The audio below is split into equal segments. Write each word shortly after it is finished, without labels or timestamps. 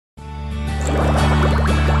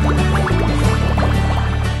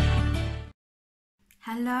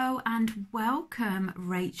Hello and welcome,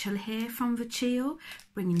 Rachel here from Verchiel,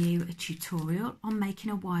 bringing you a tutorial on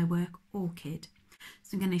making a Wirework orchid.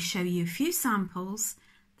 So I'm going to show you a few samples,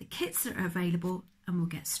 the kits that are available, and we'll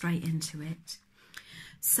get straight into it.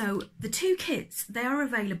 So the two kits, they are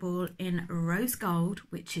available in rose gold,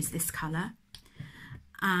 which is this colour,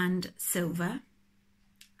 and silver,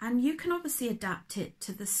 and you can obviously adapt it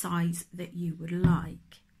to the size that you would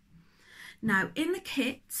like. Now in the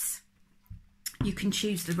kits, you can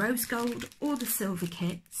choose the rose gold or the silver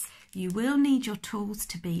kits. You will need your tools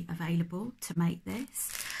to be available to make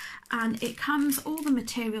this. And it comes, all the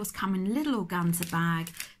materials come in a little organza bag.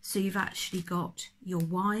 So you've actually got your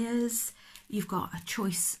wires, you've got a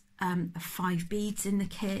choice of 5 beads in the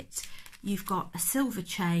kit, you've got a silver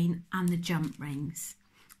chain and the jump rings.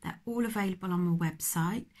 They're all available on my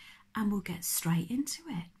website and we'll get straight into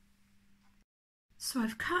it. So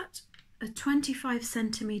I've cut a 25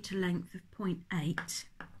 centimetre length of 0.8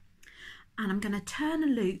 and I'm going to turn a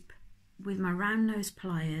loop with my round nose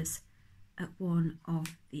pliers at one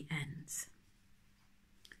of the ends,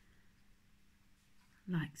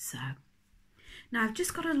 like so. Now I've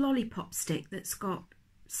just got a lollipop stick that's got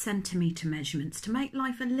centimetre measurements to make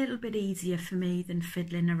life a little bit easier for me than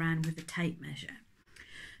fiddling around with a tape measure.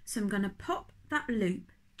 So I'm going to pop that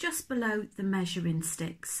loop just below the measuring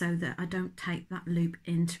stick so that I don't take that loop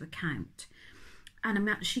into account. And I'm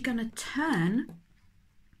actually going to turn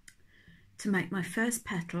to make my first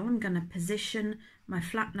petal. I'm going to position my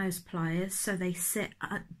flat nose pliers so they sit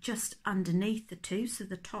just underneath the two, so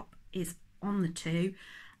the top is on the two,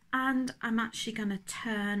 and I'm actually going to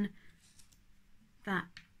turn that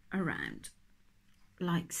around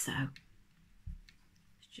like so.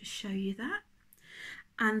 Let's just show you that.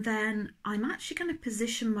 And then I'm actually going to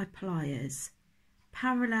position my pliers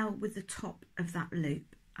parallel with the top of that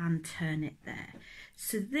loop and turn it there.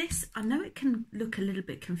 So this, I know it can look a little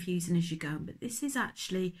bit confusing as you go, but this is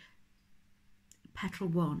actually petal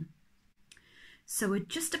 1. So we're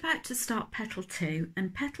just about to start petal 2,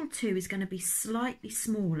 and petal 2 is going to be slightly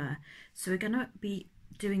smaller. So we're going to be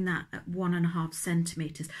doing that at 1.5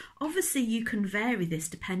 centimetres. Obviously you can vary this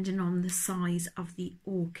depending on the size of the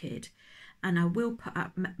orchid. And I will put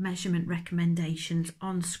up measurement recommendations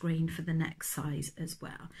on screen for the next size as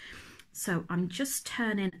well. So I'm just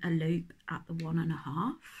turning a loop at the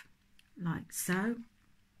 1.5, like so.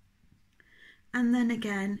 And then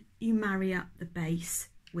again, you marry up the base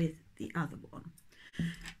with the other one.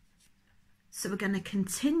 So we're going to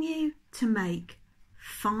continue to make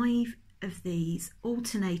 5 of these,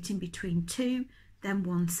 alternating between 2, then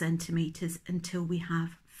 1 centimetres until we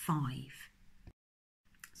have 5.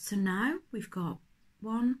 So now we've got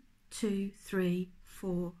 1, 2, 3,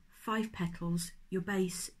 4, 5 petals. Your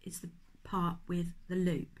base is the part with the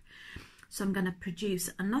loop. So I'm going to produce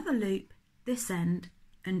another loop this end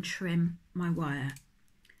and trim my wire.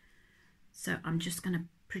 So I'm just going to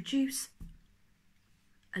produce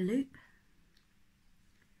a loop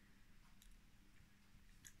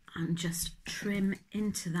and just trim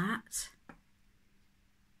into that.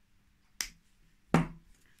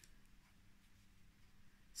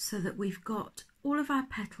 So that we've got all of our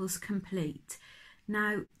petals complete.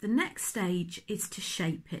 Now the next stage is to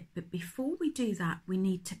shape it, but before we do that we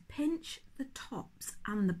need to pinch the tops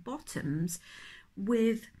and the bottoms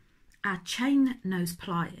with our chain nose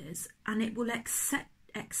pliers, and it will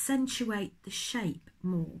accentuate the shape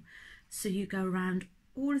more. So you go around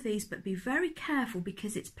all of these, but be very careful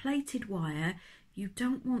because it's plated wire. You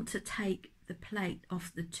don't want to take the plate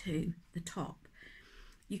off the top.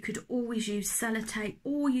 You could always use sellotape,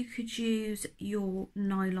 or you could use your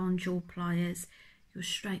nylon jaw pliers, your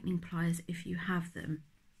straightening pliers if you have them.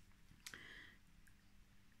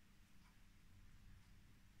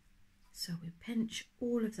 So we pinch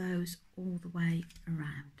all of those all the way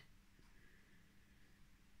around.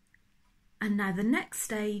 And now the next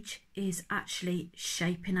stage is actually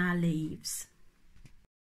shaping our leaves.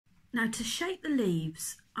 Now to shape the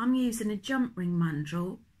leaves, I'm using a jump ring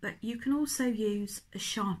mandrel, but you can also use a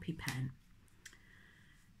Sharpie pen.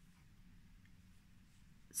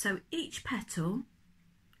 So each petal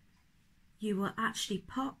you will actually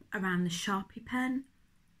pop around the Sharpie pen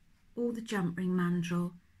or the jump ring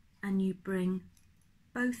mandrel, and you bring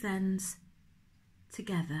both ends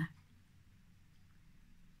together,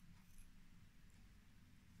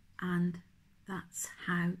 and that's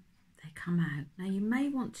how they come out. Now you may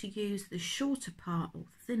want to use the shorter part or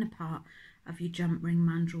thinner part of your jump ring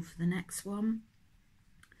mandrel for the next one.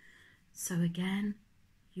 So again,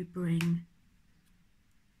 you bring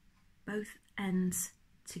both ends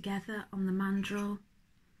together on the mandrel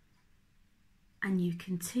and you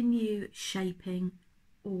continue shaping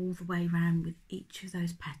all the way around with each of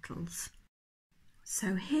those petals.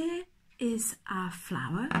 So here is our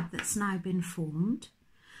flower that's now been formed,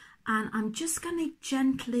 and I'm just going to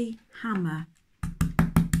gently hammer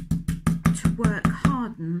to work,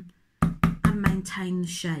 harden and maintain the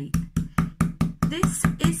shape. This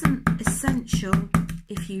isn't essential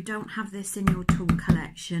if you don't have this in your tool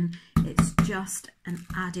collection, it's just an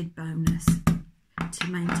added bonus to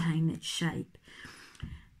maintain its shape.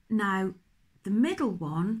 Now the middle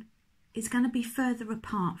one is going to be further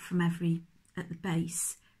apart from at the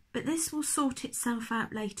base, but this will sort itself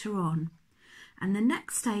out later on. And the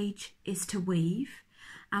next stage is to weave,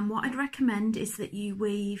 and what I'd recommend is that you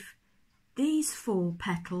weave these 4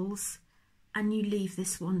 petals and you leave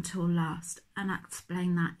this one till last, and I'll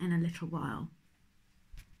explain that in a little while.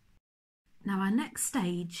 Now our next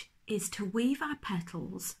stage is to weave our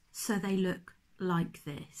petals so they look like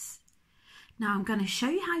this. Now I'm going to show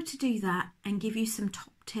you how to do that and give you some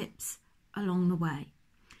top tips along the way.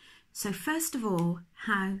 So first of all,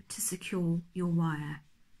 how to secure your wire.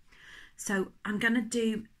 So I'm going to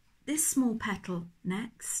do this small petal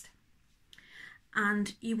next,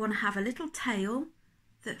 and you want to have a little tail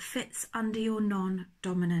that fits under your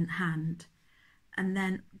non-dominant hand, and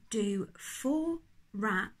then do 4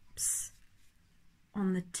 wraps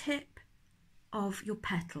on the tip of your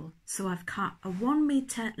petal. So I've cut a 1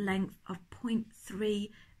 meter length of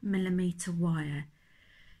 0.3 millimeter wire.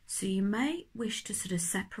 So you may wish to sort of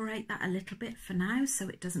separate that a little bit for now so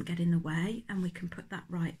it doesn't get in the way, and we can put that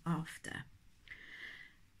right after.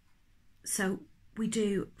 So we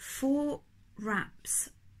do 4 wraps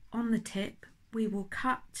on the tip. We will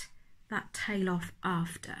cut that tail off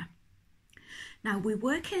after. Now we're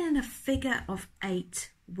working in a figure of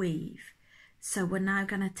 8 weave. So we're now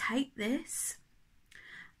going to take this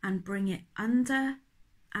and bring it under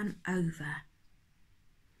and over.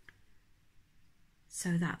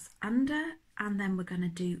 So that's under, and then we're going to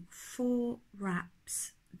do 4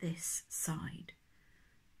 wraps this side.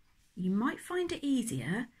 You might find it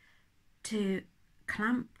easier to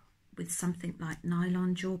clamp with something like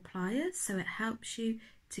nylon jaw pliers, so it helps you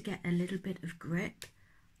to get a little bit of grip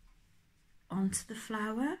onto the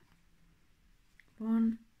flower.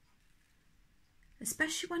 1,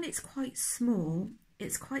 especially when it's quite small,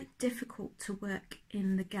 it's quite difficult to work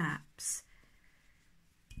in the gaps.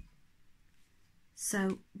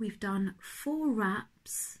 So we've done 4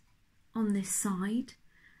 wraps on this side,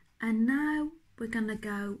 and now we're going to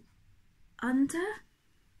go under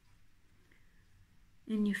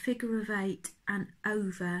in your figure of 8 and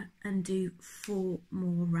over and do 4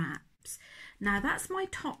 more wraps. Now that's my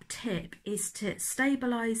top tip, is to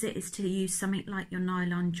stabilise it, is to use something like your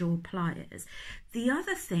nylon jaw pliers. The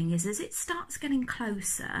other thing is, as it starts getting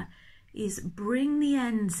closer, is bring the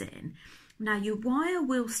ends in. Now your wire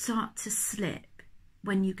will start to slip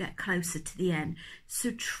when you get closer to the end, so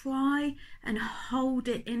try and hold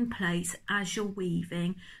it in place as you're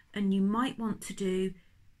weaving, and you might want to do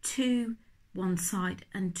 2 one side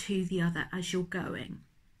and 2 the other as you're going.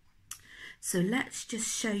 So let's just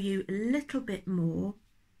show you a little bit more.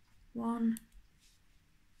 1,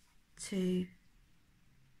 2,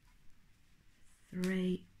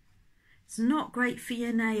 3. It's not great for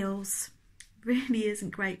your nails, really isn't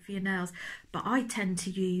great for your nails, but I tend to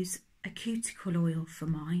use a cuticle oil for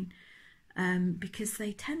mine because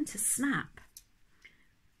they tend to snap.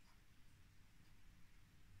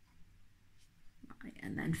 Right,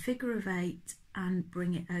 and then figure of 8 and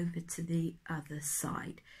bring it over to the other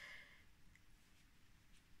side.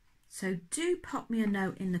 So do pop me a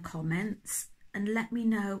note in the comments and let me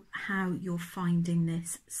know how you're finding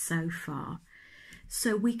this so far.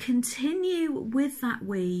 So we continue with that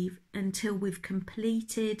weave until we've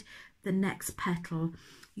completed the next petal.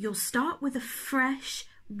 You'll start with a fresh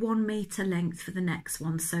 1 meter length for the next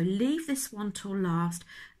one. So leave this one till last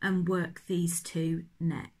and work these 2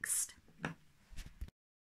 next.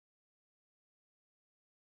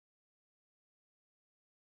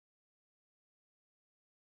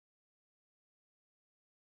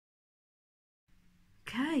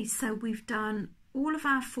 Okay, so we've done all of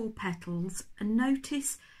our 4 petals, and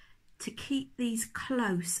notice to keep these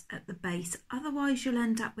close at the base, otherwise you'll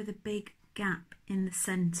end up with a big gap in the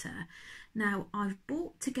centre. Now I've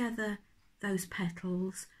brought together those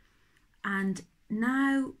petals, and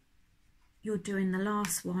now you're doing the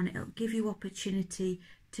last one. It'll give you opportunity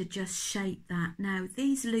to just shape that. Now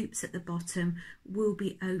these loops at the bottom will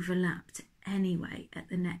be overlapped anyway at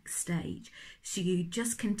the next stage, so you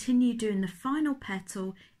just continue doing the final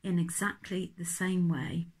petal in exactly the same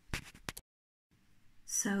way.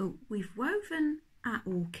 So we've woven at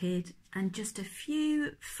Orchid, and just a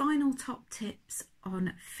few final top tips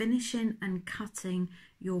on finishing and cutting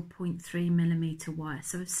your 0.3mm wire.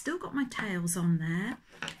 So I've still got my tails on there.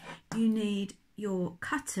 You need your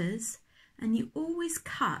cutters, and you always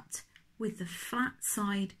cut with the flat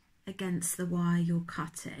side against the wire you're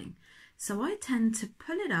cutting. So I tend to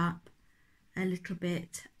pull it up a little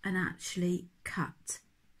bit and actually cut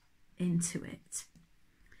into it.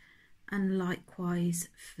 And likewise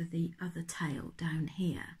for the other tail down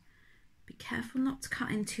here. Be careful not to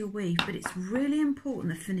cut into your weave, but it's really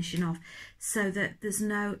important the finishing off so that there's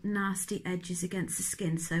no nasty edges against the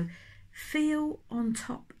skin. So feel on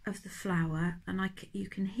top of the flower, and you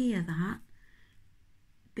can hear that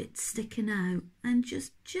bit sticking out, and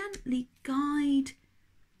just gently guide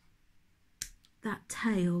that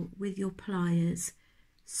tail with your pliers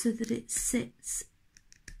so that it sits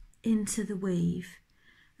into the weave.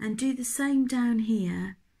 And do the same down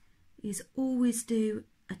here, is always do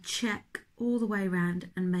a check all the way around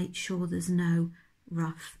and make sure there's no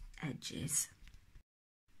rough edges.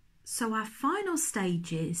 So our final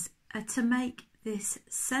stages are to make this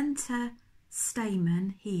centre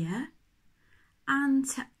stamen here and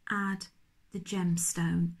to add the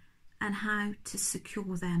gemstone and how to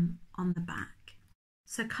secure them on the back.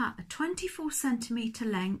 So cut a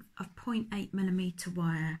 24cm length of 0.8mm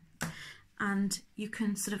wire, and you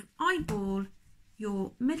can sort of eyeball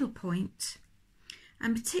your middle point,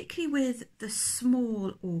 and particularly with the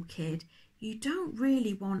small orchid you don't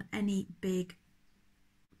really want any big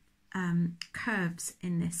curves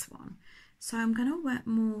in this one. So I'm going to work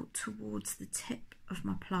more towards the tip of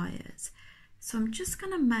my pliers. So I'm just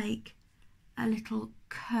going to make a little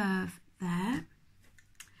curve there,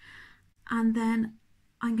 and then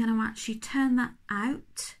I'm going to actually turn that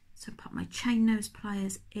out. So put my chain nose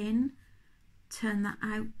pliers in, turn that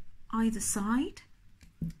out either side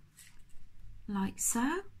like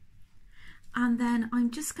so, and then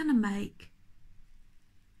I'm just going to make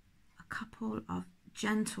a couple of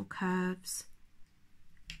gentle curves.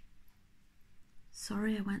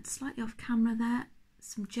 Sorry, I went slightly off camera there.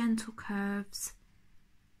 Some gentle curves.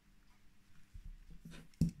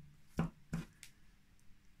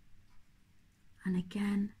 And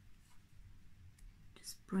again,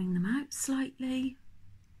 just bring them out slightly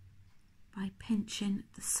by pinching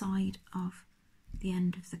the side of the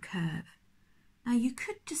end of the curve. Now you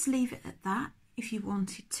could just leave it at that if you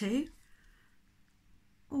wanted to,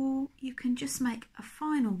 or you can just make a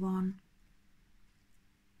final one.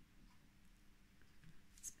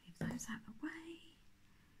 Let's move those out of the way.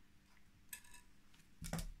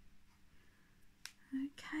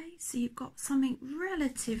 Okay, so you've got something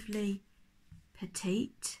relatively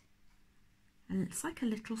petite, and it's like a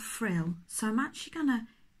little frill. So I'm actually going to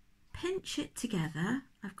pinch it together.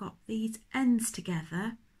 I've got these ends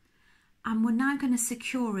together, and we're now going to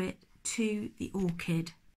secure it to the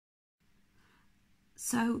orchid.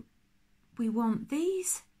 So we want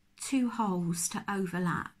these two holes to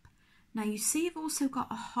overlap. Now you see I've also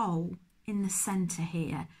got a hole in the centre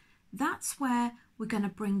here. That's where we're going to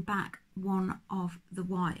bring back one of the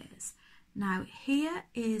wires. Now here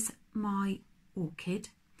is my orchid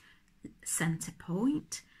centre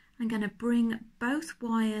point. I'm going to bring both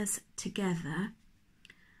wires together,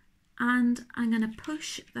 and I'm going to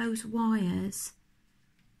push those wires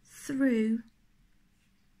through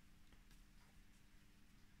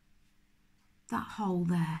that hole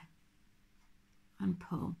there and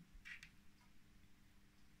pull.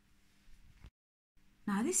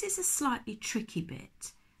 Now this is a slightly tricky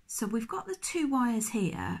bit. So we've got the two wires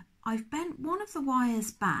here. I've bent one of the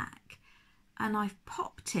wires back and I've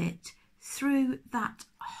popped it through that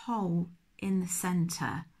hole in the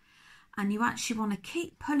centre, and you actually want to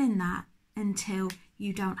keep pulling that until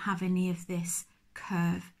you don't have any of this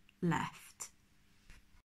curve left.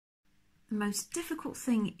 The most difficult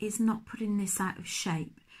thing is not putting this out of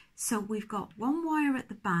shape. So we've got one wire at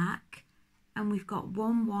the back and we've got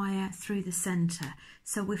one wire through the centre.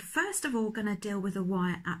 So we're first of all going to deal with a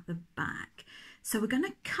wire at the back. So we're going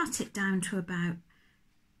to cut it down to about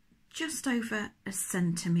just over a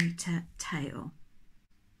centimetre tail.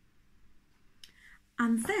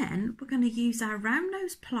 And then we're going to use our round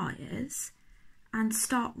nose pliers and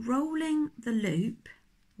start rolling the loop,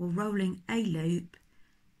 or rolling a loop,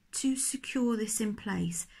 to secure this in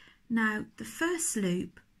place. Now the first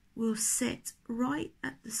loop will sit right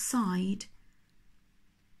at the side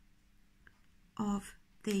of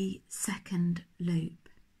the second loop.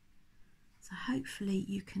 So hopefully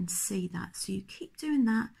you can see that. So you keep doing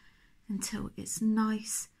that until it's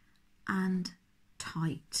nice and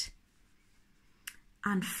tight.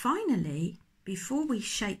 And finally, before we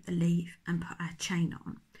shape the leaf and put our chain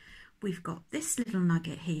on, we've got this little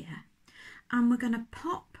nugget here, and we're going to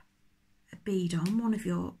pop a bead on, one of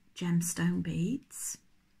your gemstone beads.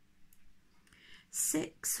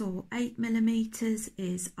 6 or 8 millimeters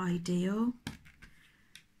is ideal.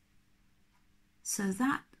 So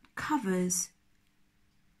that covers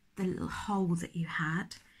the little hole that you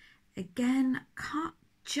had. Again, cut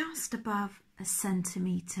just above a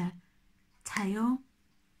centimetre tail,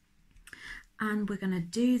 and we're going to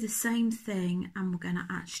do the same thing, and we're going to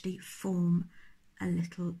actually form a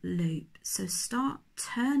little loop. So start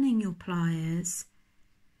turning your pliers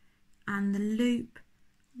and the loop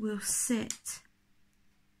will sit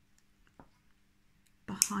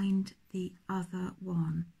behind the other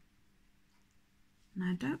one.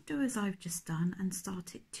 Now don't do as I've just done and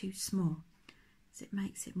start it too small, as it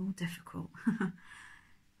makes it more difficult.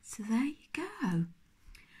 So there you go.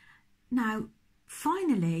 Now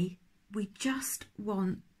finally we just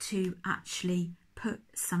want to actually put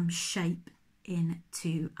some shape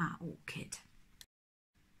into our orchid.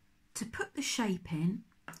 To put the shape in,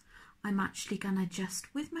 I'm actually going to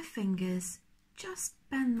just with my fingers just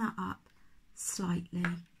bend that up slightly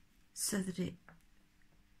so that it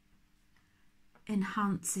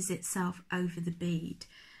enhances itself over the bead.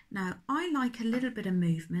 Now I like a little bit of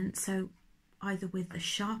movement, so either with the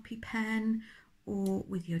Sharpie pen or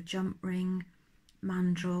with your jump ring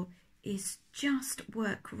mandrel, is just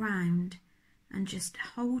work round and just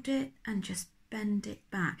hold it and just bend it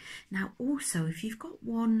back. Now also, if you've got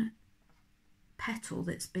one petal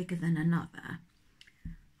that's bigger than another,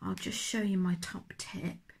 I'll just show you my top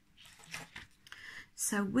tip.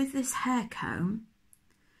 So with this hair comb,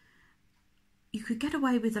 you could get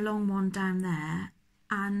away with a long one down there,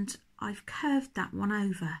 and I've curved that one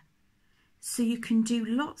over. So you can do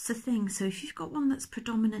lots of things. So if you've got one that's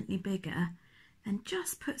predominantly bigger, then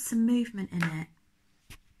just put some movement in it.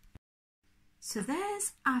 So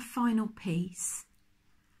there's our final piece,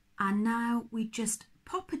 and now we just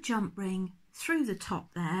pop a jump ring through the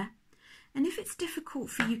top there, and if it's difficult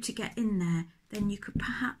for you to get in there, then you could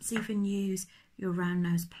perhaps even use your round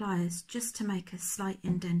nose pliers just to make a slight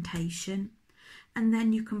indentation, and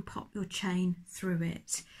then you can pop your chain through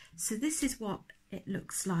it. So this is what it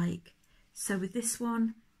looks like. So with this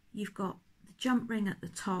one, you've got the jump ring at the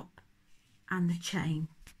top and the chain.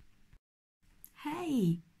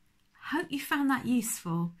 Hey, hope you found that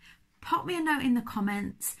useful. Pop me a note in the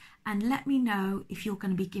comments and let me know if you're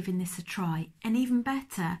going to be giving this a try. And even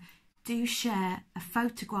better, do share a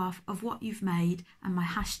photograph of what you've made, and my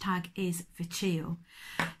hashtag is Verchiel.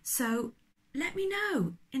 So let me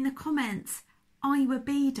know in the comments, are you a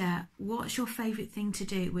beader? What's your favourite thing to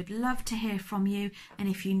do? Would love to hear from you, and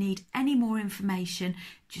if you need any more information,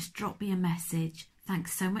 just drop me a message.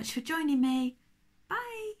 Thanks so much for joining me.